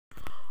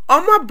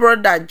Oma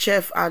brother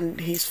Jeff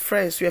and his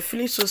friends were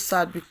feeling so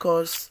sad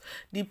because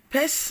the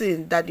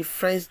person that the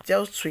friends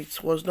dealt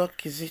with was not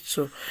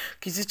Kizito.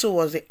 Kizito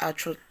was the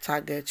actual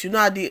target. You know,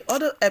 at the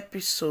other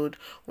episode,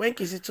 when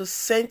Kizito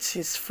sent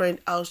his friend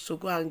out to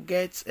go and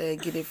get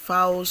guinea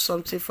fowl,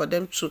 something for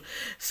them to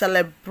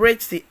celebrate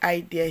the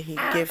idea he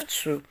gave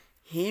to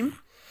him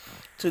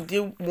to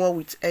deal more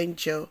with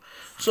Angel.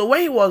 So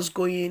when he was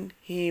going,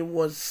 he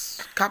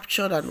was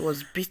captured and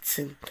was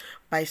beaten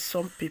by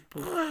some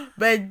people.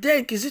 But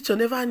then Kizito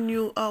never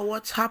knew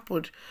what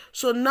happened.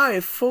 So now a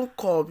phone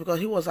call,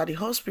 because he was at the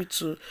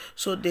hospital.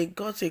 So they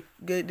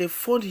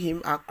phoned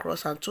him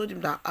across and told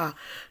him that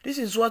this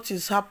is what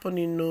is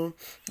happening. No,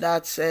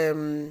 that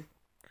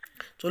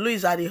Tolu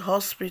is at the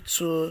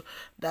hospital,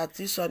 that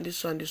this one,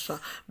 this one, this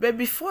one. But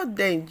before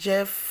then,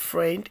 Jeff's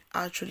friend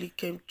actually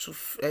came to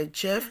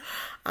Jeff,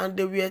 and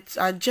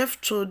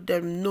Jeff told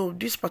them, no,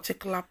 this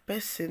particular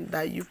person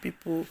that you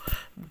people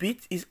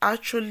beat is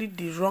actually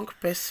the wrong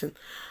person.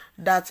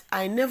 That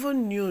I never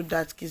knew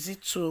that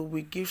Kizito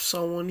will give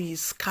someone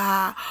his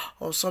car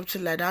or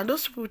something like that. And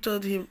those people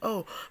told him,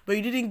 oh, but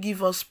you didn't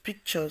give us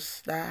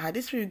pictures. That had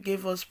these people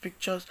gave us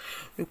pictures,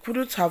 we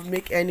couldn't have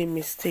made any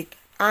mistake.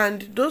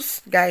 And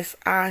those guys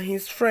are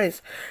his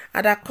friends,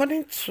 and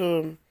according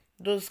to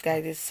those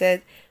guys, they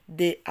said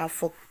they are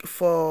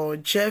for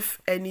Jeff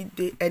any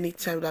day,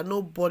 anytime, that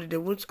they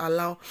won't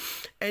allow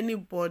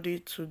anybody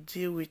to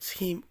deal with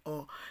him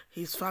or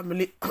his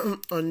family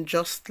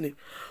unjustly.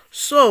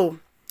 So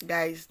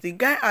guys, the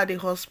guy at the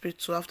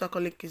hospital, after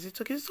calling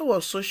Kizito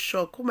was so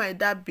shocked. Who might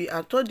that be?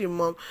 I told the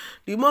mom.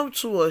 The mom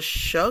too was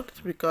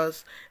shocked,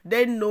 because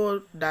they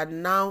know that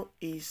now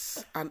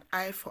is an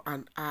eye for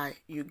an eye,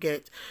 you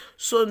get.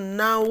 So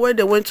now when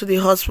they went to the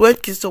hospital, when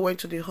Kizito went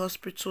to the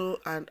hospital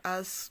and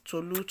asked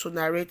Tolu to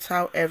narrate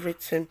how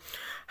everything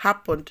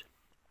happened,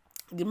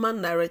 the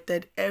man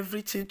narrated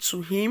everything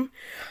to him,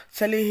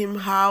 telling him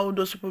how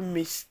those people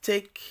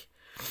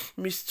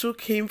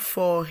mistook him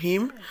for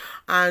him,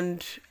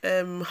 and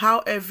how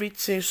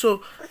everything.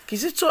 So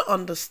Kizito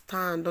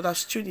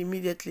understood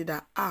immediately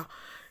that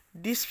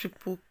these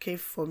people came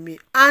for me.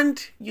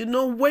 And you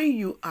know, when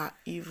you are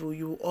evil,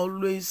 you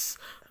always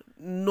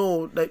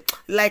know that,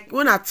 like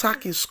when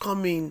attack is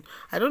coming,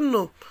 I don't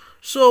know.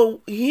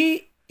 So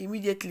he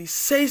immediately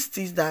says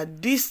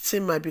that this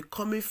thing might be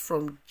coming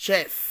from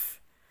Jeff,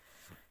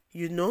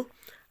 you know.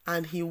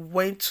 And he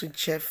went to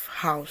Jeff's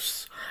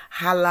house,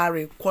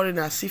 hollering, calling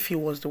as if he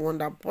was the one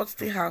that bought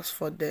the house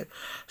for them.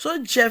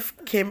 So Jeff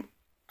came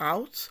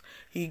out.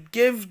 He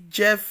gave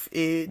Jeff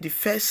the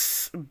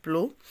first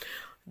blow.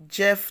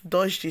 Jeff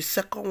dodged the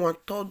second one,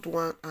 third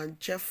one, and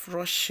Jeff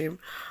rushed him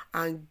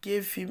and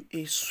gave him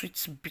a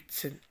sweet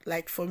beating.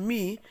 Like, for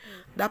me,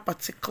 that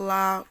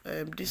particular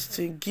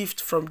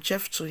gift from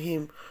Jeff to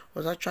him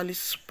was actually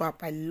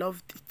superb. I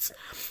loved it.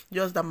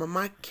 Just that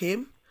Mama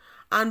came.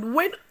 And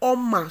when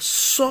Oma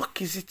saw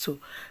Kizito,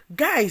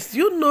 guys,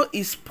 you know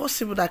it's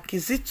possible that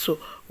Kizito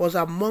was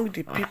among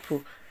the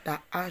people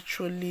that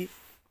actually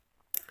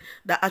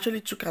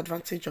took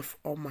advantage of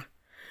Oma.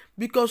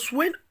 Because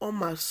when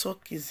Oma saw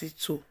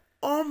Kizito,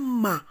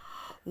 Oma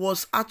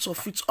was out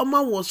of it.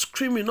 Oma was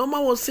screaming.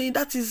 Oma was saying,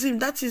 that is him,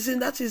 that is him,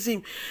 that is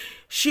him.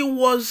 She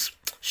was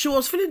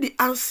feeling the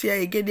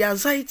anxiety again. The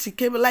anxiety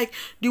came, like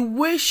the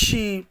way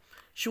she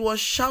was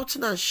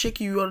shouting and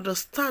shaking. You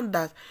understand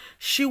that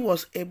she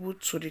was able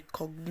to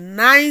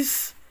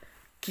recognize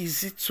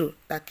Kizito,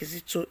 that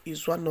Kizito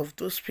is one of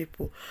those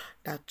people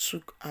that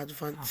took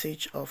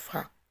advantage of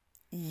her.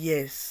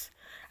 Yes,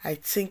 I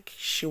think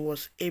she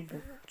was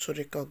able to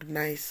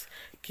recognize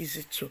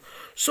Kizito.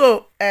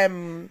 So,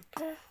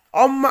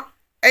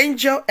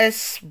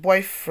 Angel's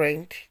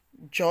boyfriend,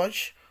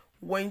 George,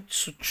 went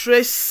to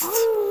trace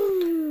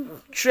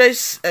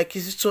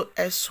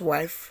Kizito's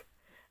wife,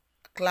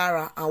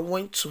 Clara, and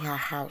went to her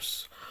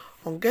house.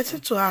 On getting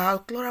to her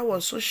house, Clara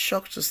was so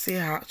shocked to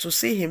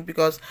see him,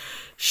 because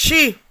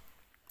she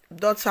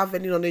don't have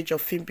any knowledge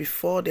of him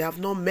before. They have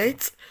not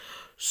met.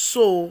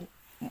 So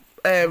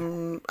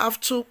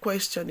after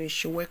questioning,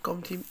 she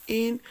welcomed him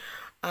in,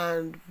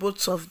 and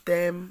both of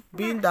them,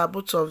 being that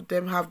both of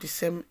them have the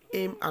same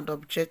aim and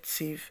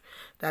objective,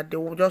 that they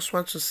will just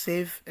want to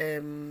save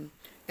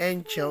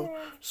Angel.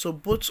 So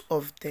both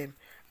of them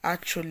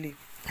actually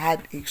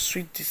had a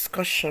sweet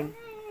discussion.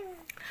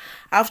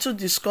 After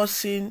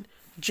discussing,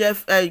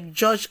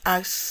 George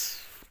asked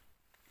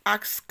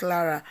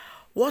Clara,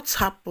 what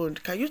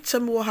happened? Can you tell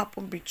me what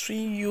happened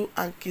between you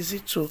and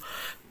Kizito?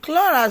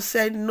 Clara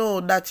said, no,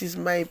 that is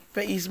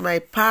my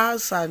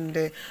past,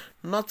 and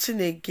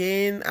nothing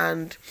again,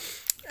 and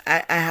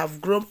I have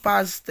grown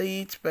past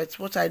it, but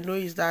what I know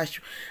is that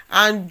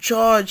and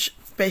George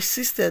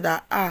persisted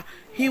that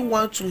he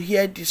want to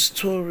hear the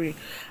story.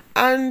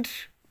 And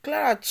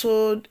Clara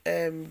told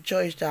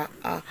George that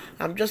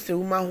I'm just a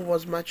woman who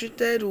was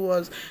maltreated, who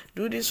was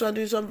do this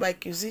one by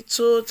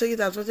Kizito, take it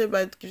advantage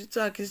by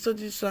Kizito, and Kizito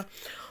this one.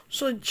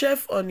 So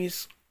Jeff on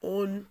his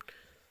own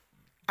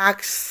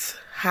asked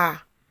her,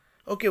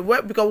 Okay,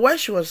 well, because when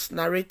she was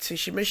narrating,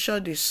 she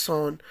mentioned the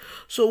son.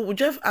 So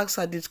Jeff asked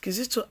her, did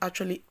Kizito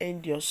actually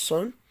end your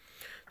son?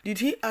 Did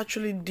he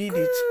actually did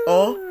it?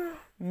 Or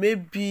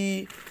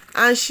maybe,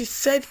 and she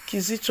said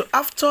Kizito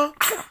after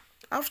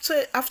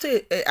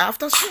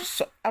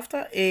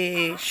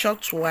a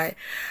short while,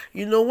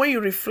 you know, when you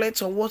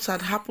reflect on what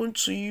had happened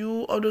to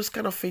you, all those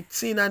kind of a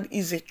thing, and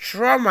is a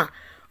trauma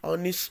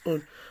on its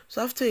own.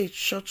 So after a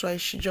short while,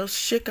 she just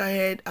shook her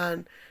head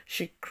and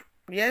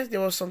yes, there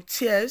was some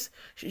tears.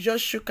 She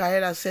just shook her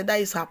head and said that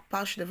is her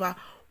past. She never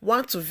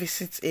want to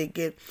visit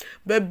again.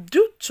 But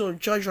due to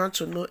George want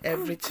to know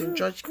everything,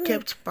 George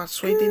kept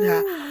persuading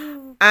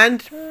her,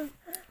 and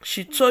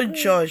she told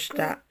George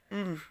that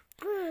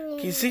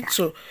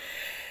Kizito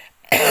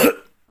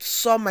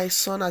saw my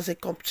son as a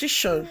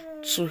competition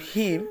to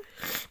him,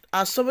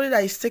 as somebody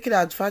that is taking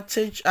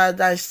advantage,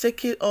 that is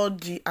taking all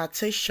the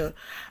attention.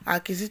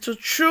 And Kizito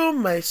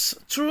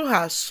threw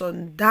her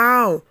son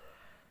down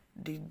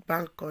the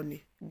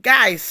balcony.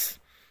 Guys,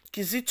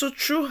 Kizito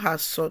threw her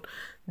son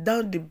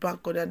down the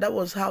balcony, and that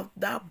was how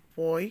that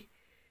boy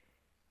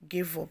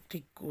gave up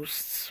the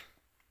ghost.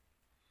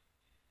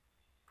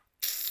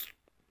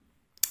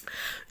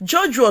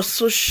 George was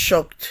so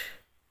shocked.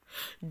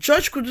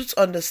 George couldn't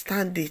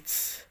understand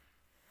it.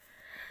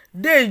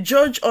 Then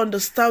George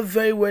understood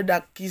very well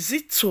that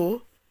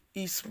Kizito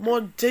is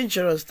more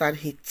dangerous than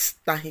he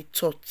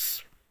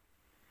thought.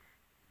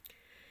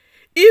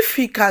 If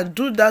he can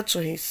do that to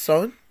his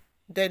son,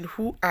 then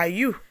who are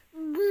you?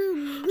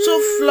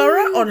 So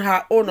Flora on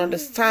her own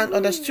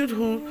understood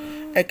who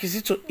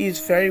Kizito is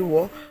very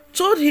well.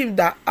 Told him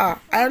that I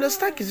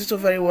understand Kizito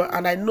very well,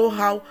 and I know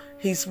how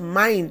his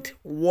mind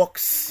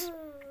works.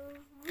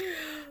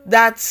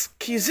 That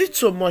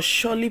Kizito must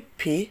surely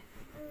pay,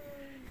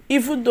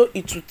 even though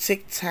it will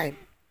take time.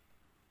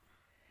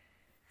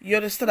 You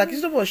understand that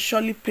Kizito must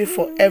surely pay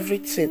for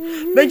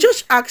everything. But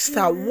just asked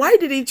her, why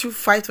didn't you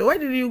fight? Why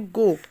didn't you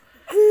go?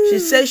 She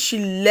said she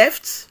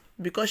left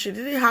because she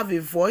didn't have a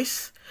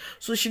voice.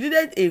 So she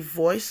needed a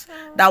voice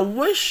that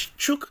when she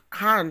shook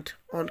hand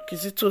on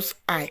Kizito's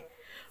eye,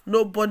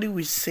 nobody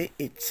will say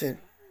a thing.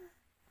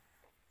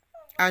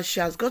 And she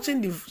has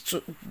gotten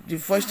the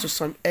voice to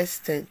some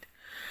extent.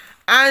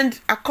 And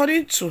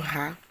according to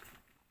her,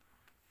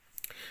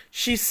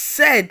 she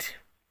said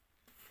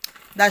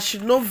that she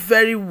know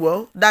very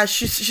well that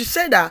she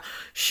said that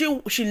she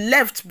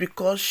left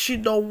because she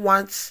don't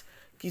want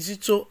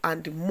Kizito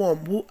and the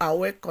mom, who are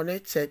well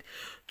connected,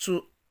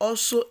 to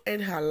also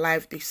end her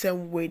life the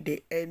same way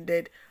they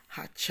ended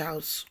her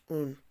child's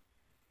own.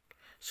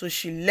 So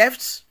she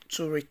left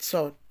to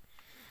return.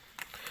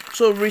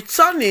 So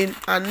returning,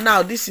 and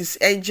now this is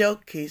Angel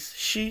case,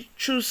 she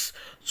chose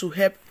to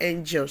help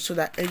Angel so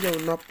that Angel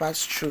will not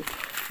pass through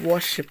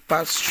what she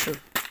passed through,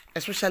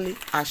 especially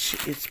as she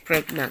is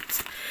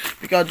pregnant,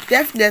 because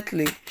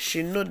definitely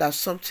she know that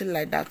something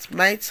like that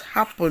might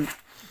happen.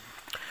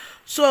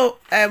 So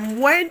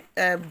when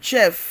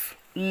Jeff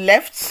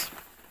left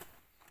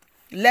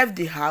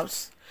the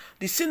house,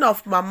 the scene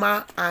of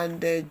Mama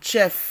and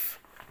Jeff,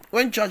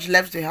 when George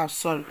left the house,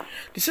 sorry,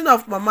 the scene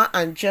of Mama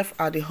and Jeff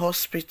at the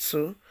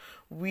hospital,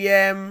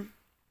 where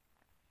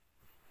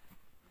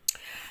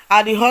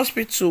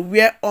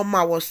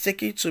Oma was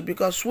taken to,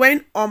 because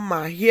when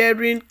Oma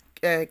hearing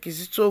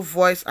Kizito's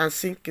voice and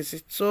seeing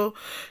Kizito,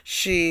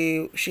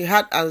 she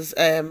had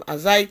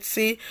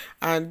anxiety,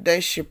 and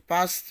then she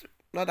passed.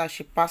 Not that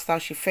she passed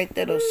out, she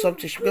fainted or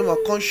something. She became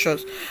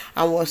unconscious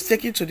and was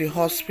taken to the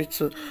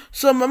hospital.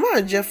 So Mama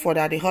and Jeff were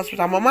at the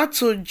hospital. Mama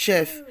told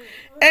Jeff,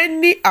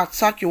 any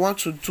attack you want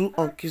to do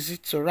on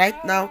Kizito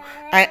right now,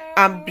 I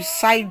am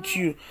beside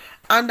you.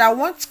 And I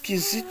want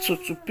Kizito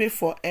to pay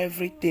for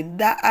everything.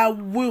 That I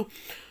will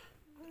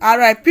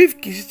RIP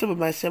Kizito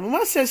by myself.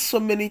 Mama says so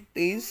many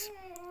things.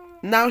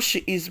 Now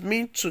she is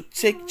meant to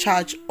take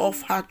charge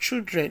of her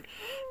children,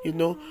 you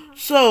know.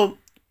 So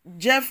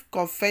Jeff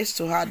confessed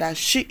to her that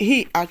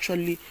he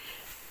actually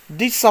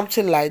did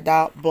something like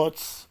that,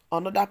 but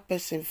another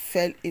person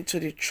fell into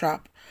the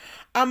trap.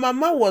 And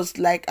Mama was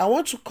like, I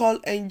want to call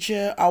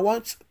Angel, I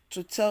want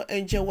to tell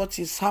Angel what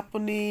is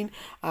happening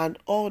and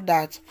all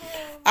that.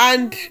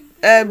 And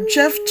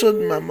Jeff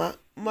told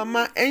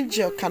Mama,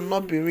 Angel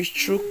cannot be reached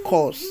through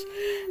calls,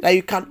 that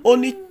you can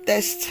only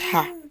test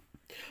her.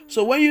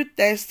 So when you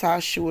test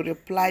her, she will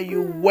reply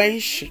you when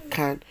she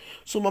can.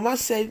 So Mama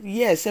said,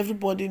 yes,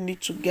 everybody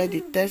need to get the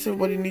test.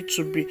 Everybody need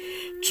to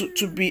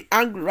be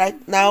angry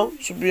right now,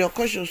 to be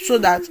unconscious, so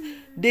that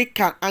they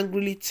can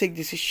angrily take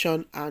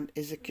decision and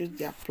execute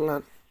their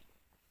plan.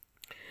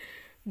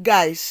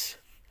 Guys,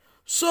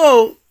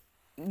 so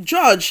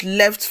George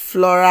left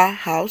Flora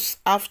house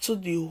after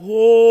the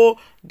whole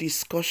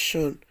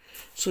discussion.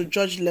 So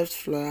George left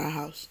Flora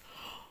house.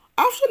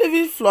 After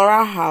leaving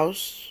Flora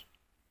house,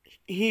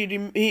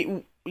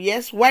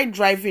 while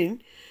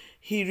driving,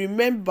 he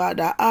remembered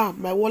that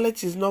my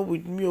wallet is not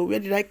with me. Where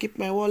did I keep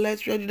my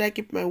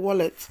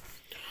wallet?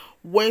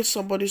 When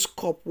somebody's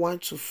cup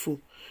wants to full,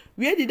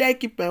 where did I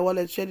keep my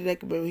wallet?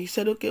 He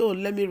said, okay,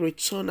 let me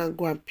return and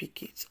go and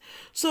pick it.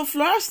 So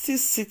Flora still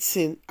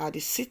sitting at the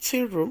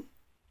sitting room,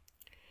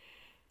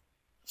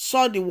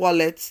 saw the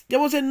wallet, there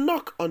was a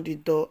knock on the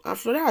door, and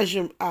Flora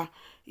assumed,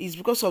 it's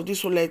because of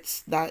this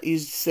wallet that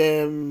is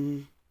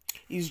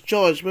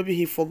George. Maybe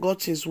he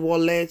forgot his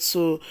wallet,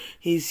 so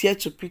he's here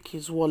to pick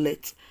his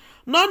wallet.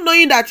 Not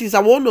knowing that it's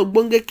Awon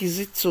Ogbonge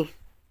Kizito.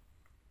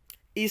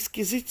 It's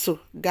Kizito,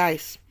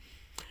 guys.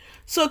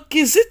 So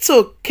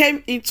Kizito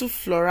came into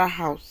Flora's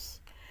house,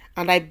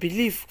 and I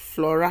believe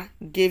Flora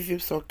gave him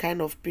some kind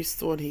of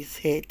pistol on his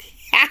head.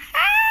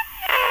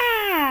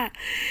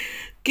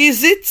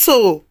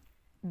 Kizito,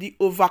 the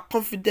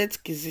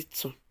overconfident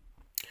Kizito,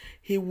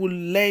 he will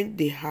learn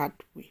the hard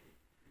way.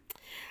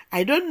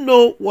 I don't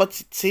know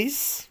what it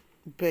is,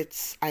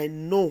 but I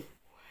know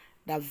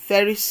that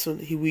very soon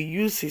he will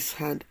use his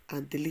hand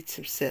and delete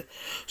himself.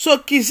 So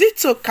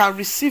Kizito can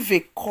receive a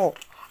call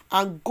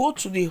and go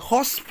to the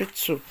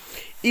hospital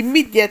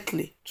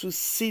immediately to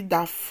see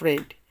that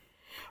friend.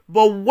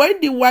 But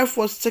when the wife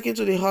was taken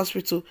to the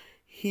hospital,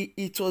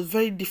 it was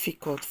very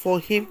difficult for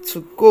him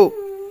to go.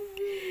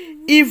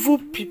 Evil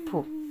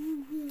people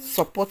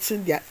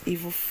supporting their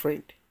evil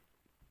friend.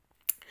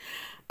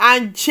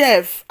 And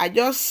Jeff, I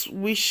just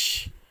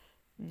wish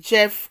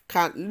Jeff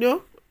can,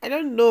 I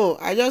don't know.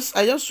 I just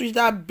wish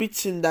that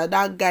beating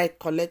that guy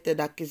collected,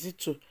 that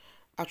Kizito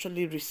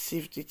actually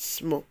received it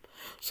small.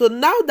 So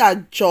now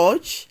that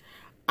George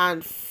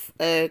and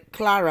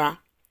Clara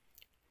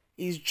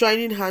is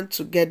joining hands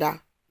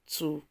together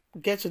to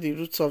get to the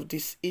roots of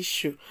this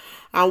issue,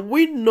 and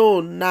we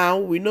know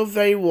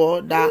very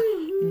well that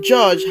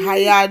George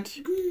hired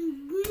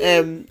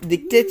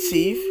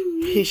detective,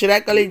 should I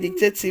call it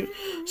detective,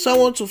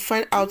 someone to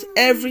find out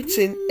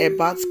everything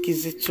about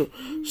Kizito.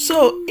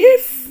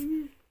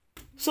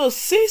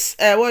 Since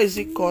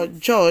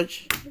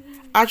George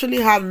actually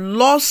have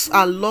lots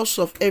and lots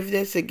of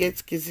evidence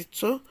against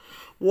Kizito,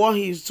 what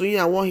he's doing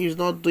and what he's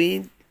not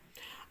doing,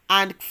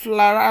 and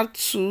Flora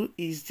too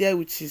is there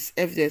with his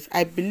evidence,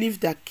 I believe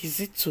that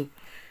Kizito,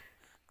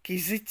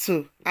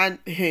 and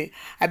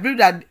I believe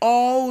that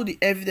all the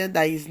evidence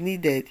that is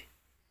needed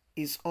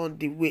is on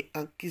the way,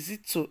 and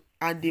Kizito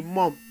and the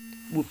mom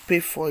will pay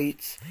for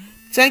it.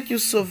 Thank you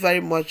so very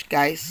much,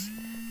 guys.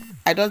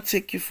 I don't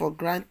take you for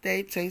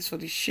granted. Thanks for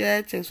the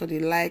share, thanks for the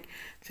like,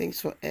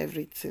 thanks for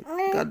everything.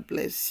 God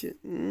bless you.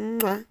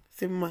 Mwah.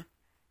 Say mwah.